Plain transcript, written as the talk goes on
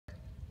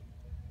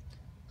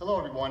Hello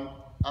everyone,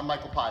 I'm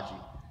Michael Poggi,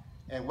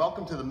 and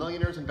welcome to the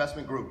Millionaires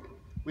Investment Group.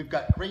 We've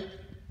got great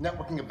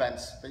networking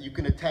events that you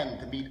can attend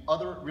to meet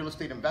other real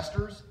estate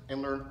investors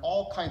and learn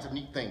all kinds of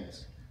neat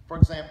things. For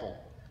example,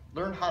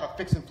 learn how to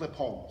fix and flip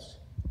homes.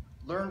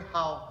 Learn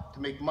how to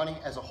make money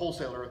as a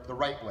wholesaler the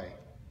right way.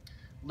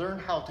 Learn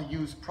how to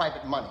use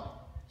private money.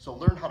 So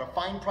learn how to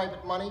find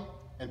private money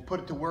and put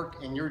it to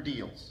work in your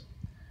deals.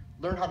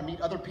 Learn how to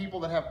meet other people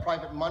that have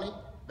private money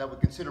that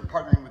would consider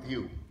partnering with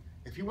you.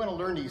 If you want to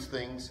learn these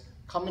things,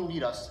 come and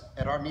meet us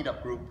at our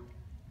meetup group,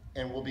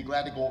 and we'll be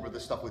glad to go over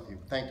this stuff with you.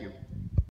 Thank you.